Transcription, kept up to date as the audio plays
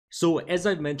So as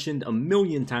I've mentioned a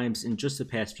million times in just the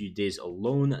past few days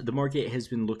alone, the market has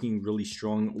been looking really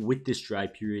strong with this dry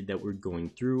period that we're going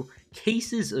through.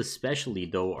 Cases especially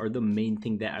though are the main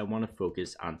thing that I want to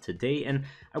focus on today, and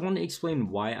I want to explain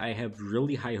why I have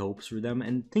really high hopes for them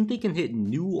and think they can hit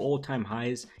new all-time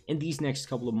highs in these next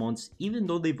couple of months, even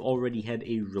though they've already had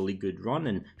a really good run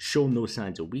and show no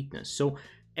signs of weakness. So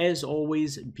as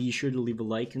always, be sure to leave a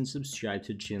like and subscribe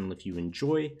to the channel if you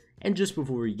enjoy. And just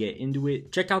before we get into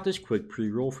it, check out this quick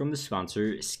pre-roll from the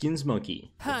sponsor, Skins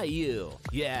Monkey. Hi you!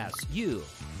 Yes, you!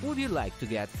 Would you like to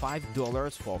get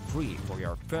 $5 for free for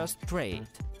your first trade?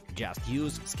 Just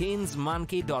use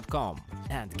skinsmonkey.com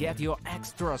and get your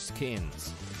extra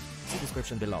skins. See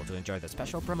description below to enjoy the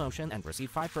special promotion and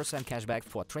receive 5% cashback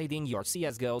for trading your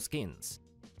CSGO skins.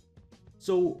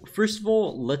 So first of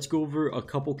all, let's go over a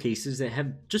couple cases that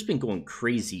have just been going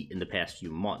crazy in the past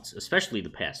few months, especially the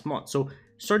past month. So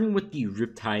starting with the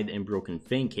Riptide and Broken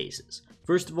Fang cases.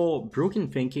 First of all, Broken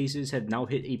Fang cases have now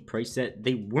hit a price that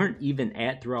they weren't even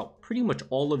at throughout pretty much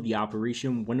all of the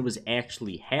operation when it was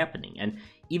actually happening. And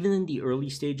even in the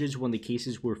early stages when the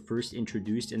cases were first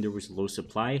introduced and there was low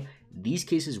supply, these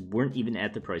cases weren't even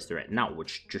at the price they're at now,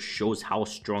 which just shows how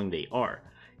strong they are.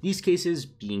 These cases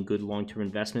being good long-term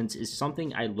investments is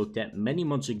something I looked at many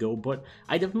months ago, but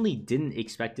I definitely didn't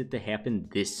expect it to happen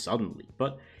this suddenly.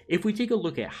 But if we take a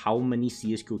look at how many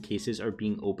CSGO cases are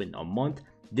being opened a month,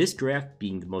 this graph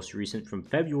being the most recent from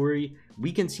February,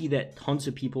 we can see that tons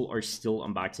of people are still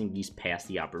unboxing these past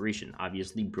the operation.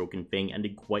 Obviously, Broken Fang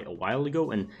ended quite a while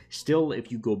ago, and still,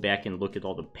 if you go back and look at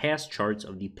all the past charts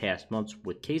of the past months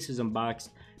with cases unboxed,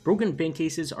 Broken Fang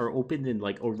cases are opened in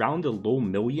like around the low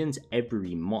millions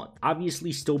every month.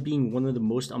 Obviously still being one of the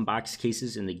most unboxed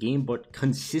cases in the game, but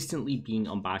consistently being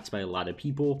unboxed by a lot of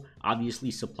people.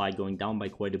 Obviously supply going down by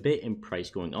quite a bit and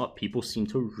price going up. People seem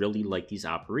to really like these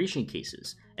operation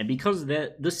cases. And because of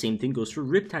that, the same thing goes for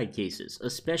Riptide cases,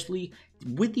 especially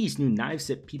with these new knives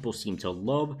that people seem to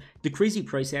love. The crazy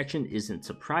price action isn't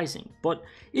surprising, but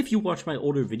if you watch my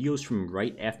older videos from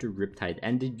right after Riptide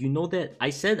ended, you know that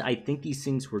I said I think these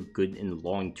things were good in the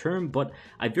long term, but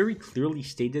I very clearly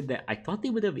stated that I thought they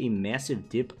would have a massive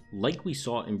dip like we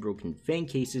saw in Broken Fang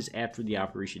cases after the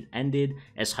operation ended,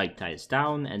 as hype dies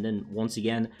down, and then once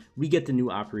again, we get the new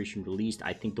operation released.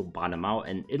 I think they'll bottom out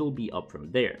and it'll be up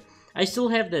from there. I still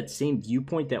have that same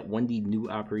viewpoint that when the new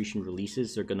operation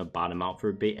releases, they're going to bottom out for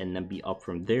a bit and then be up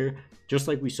from there, just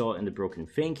like we saw in the Broken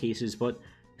Fang cases, but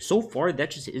so far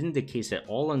that just isn't the case at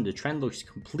all, and the trend looks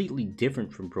completely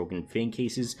different from Broken Fang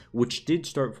cases, which did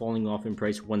start falling off in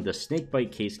price when the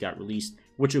Snakebite case got released,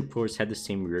 which of course had the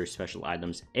same rare special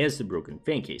items as the Broken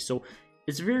Fang case. So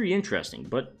it's very interesting,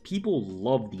 but people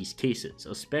love these cases,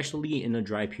 especially in a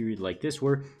dry period like this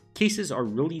where cases are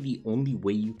really the only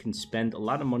way you can spend a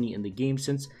lot of money in the game,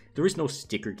 since there is no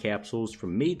sticker capsules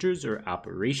from majors or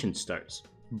operation stars.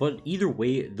 But either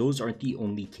way, those aren't the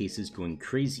only cases going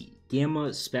crazy.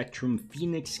 Gamma, Spectrum,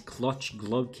 Phoenix, Clutch,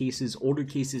 glove cases, older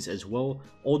cases as well,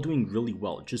 all doing really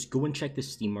well. Just go and check the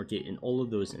Steam market in all of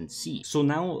those and see. So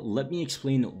now let me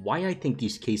explain why I think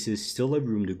these cases still have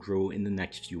room to grow in the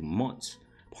next few months.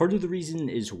 Part of the reason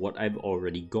is what I've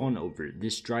already gone over,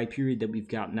 this dry period that we've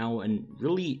got now, and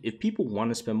really, if people want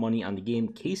to spend money on the game,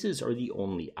 cases are the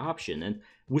only option. And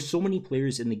with so many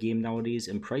players in the game nowadays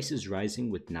and prices rising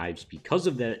with knives because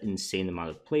of that insane amount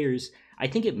of players, I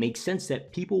think it makes sense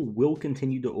that people will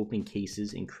continue to open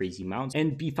cases in crazy amounts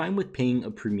and be fine with paying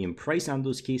a premium price on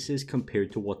those cases compared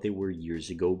to what they were years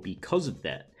ago because of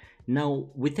that. Now,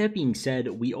 with that being said,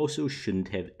 we also shouldn't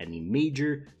have any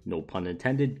major, no pun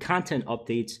intended, content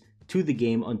updates to the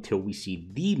game until we see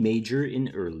the major in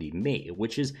early May,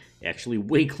 which is actually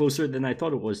way closer than I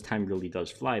thought it was. Time really does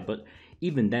fly, but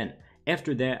even then,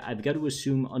 after that, I've got to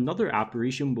assume another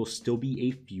operation will still be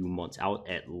a few months out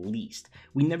at least.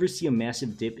 We never see a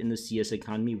massive dip in the CS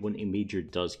economy when a major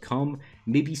does come.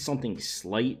 Maybe something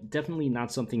slight, definitely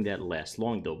not something that lasts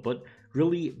long though, but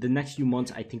really, the next few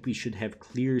months, I think we should have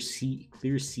clear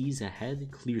skies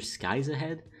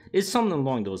ahead. It's something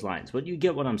along those lines, but you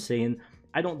get what I'm saying.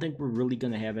 I don't think we're really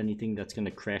going to have anything that's going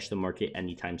to crash the market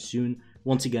anytime soon,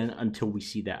 once again, until we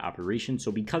see that operation.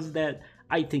 So because of that,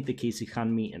 I think the case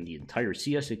economy and the entire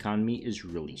CS economy is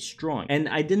really strong. And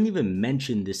I didn't even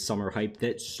mention this summer hype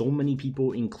that so many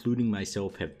people, including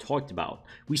myself, have talked about.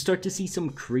 We start to see some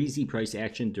crazy price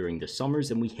action during the summers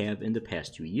than we have in the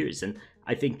past 2 years, and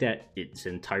I think that it's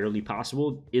entirely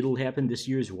possible it'll happen this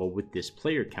year as well with this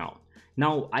player count.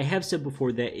 Now, I have said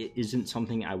before that it isn't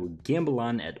something I would gamble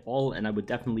on at all, and I would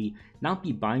definitely not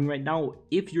be buying right now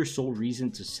if your sole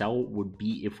reason to sell would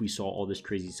be if we saw all this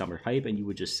crazy summer hype and you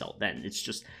would just sell then. It's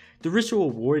just The risk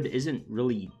reward isn't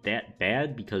really that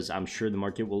bad because I'm sure the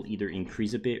market will either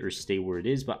increase a bit or stay where it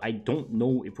is, but I don't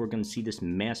know if we're going to see this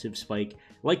massive spike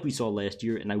like we saw last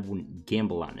year, and I wouldn't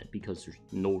gamble on it because there's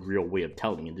no real way of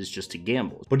telling it. It's just a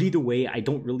gamble. But either way, I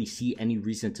don't really see any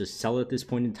reason to sell at this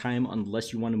point in time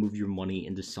unless you want to move your money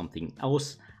into something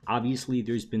else. Obviously,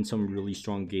 there's been some really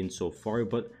strong gains so far,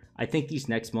 but I think these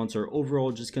next months are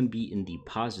overall just going to be in the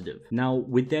positive. Now,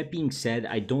 with that being said,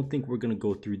 I don't think we're going to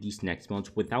go through these next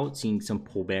months without seeing some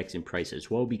pullbacks in price as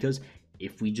well, because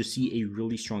if we just see a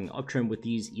really strong uptrend with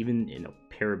these, even in a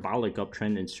parabolic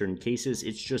uptrend in certain cases,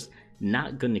 it's just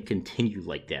not going to continue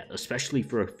like that, especially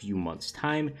for a few months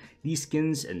time. These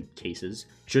skins and cases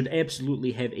should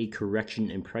absolutely have a correction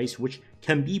in price, which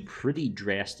can be pretty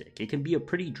drastic. It can be a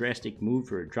pretty drastic move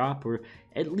for a drop, or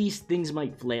at least things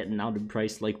might flatten out in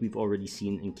price like we've already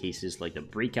seen in cases like the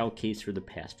breakout case for the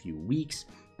past few weeks.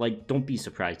 Like, don't be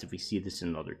surprised if we see this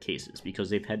in other cases, because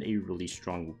they've had a really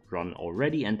strong run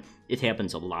already, and it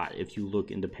happens a lot if you look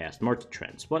into past market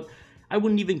trends. But I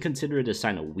wouldn't even consider it a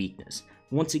sign of weakness.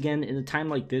 Once again, in a time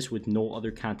like this with no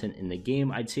other content in the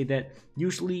game, I'd say that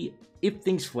usually if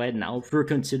things flatten out for a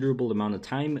considerable amount of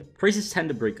time, prices tend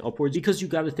to break upwards, because you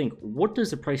gotta think, what does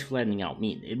the price flattening out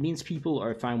mean? It means people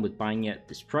are fine with buying at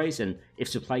this price, and if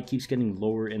supply keeps getting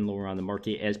lower and lower on the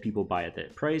market as people buy at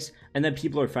that price, and then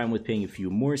people are fine with paying a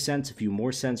few more cents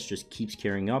just keeps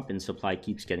carrying up and supply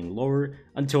keeps getting lower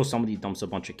until somebody dumps a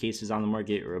bunch of cases on the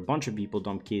market, or a bunch of people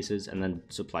dump cases, and then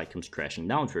supply comes crashing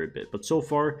down for a bit. But so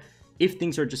far, if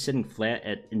things are just sitting flat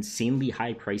at insanely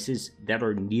high prices that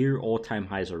are near all-time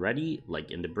highs already, like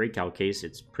in the breakout case,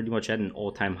 it's pretty much at an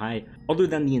all-time high. Other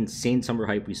than the insane summer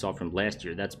hype we saw from last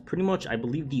year, that's pretty much, I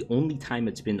believe, the only time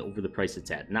it's been over the price it's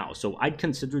at now. So I'd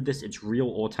consider this its real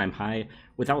all-time high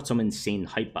without some insane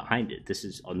hype behind it. This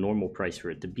is a normal price for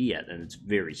it to be at, and it's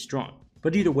very strong.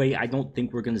 But either way, I don't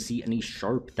think we're going to see any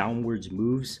sharp downwards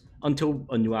moves until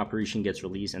a new operation gets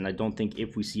released, and I don't think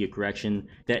if we see a correction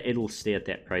that it'll stay at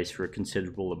that price for a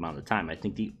considerable amount of time. I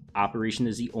think the operation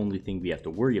is the only thing we have to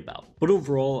worry about. But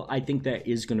overall, I think that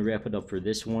is going to wrap it up for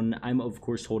this one. I'm of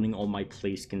course holding all my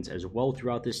play skins as well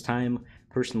throughout this time.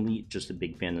 Personally, just a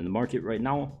big fan in the market right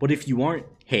now. But if you aren't,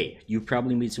 hey, you've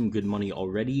probably made some good money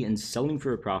already, and selling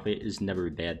for a profit is never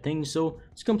a bad thing, so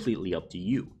it's completely up to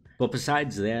you. But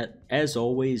besides that, as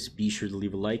always, be sure to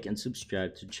leave a like and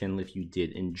subscribe to the channel if you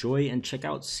did enjoy, and check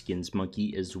out Skins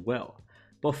Monkey as well.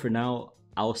 But for now,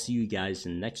 I'll see you guys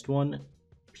in the next one.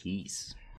 Peace.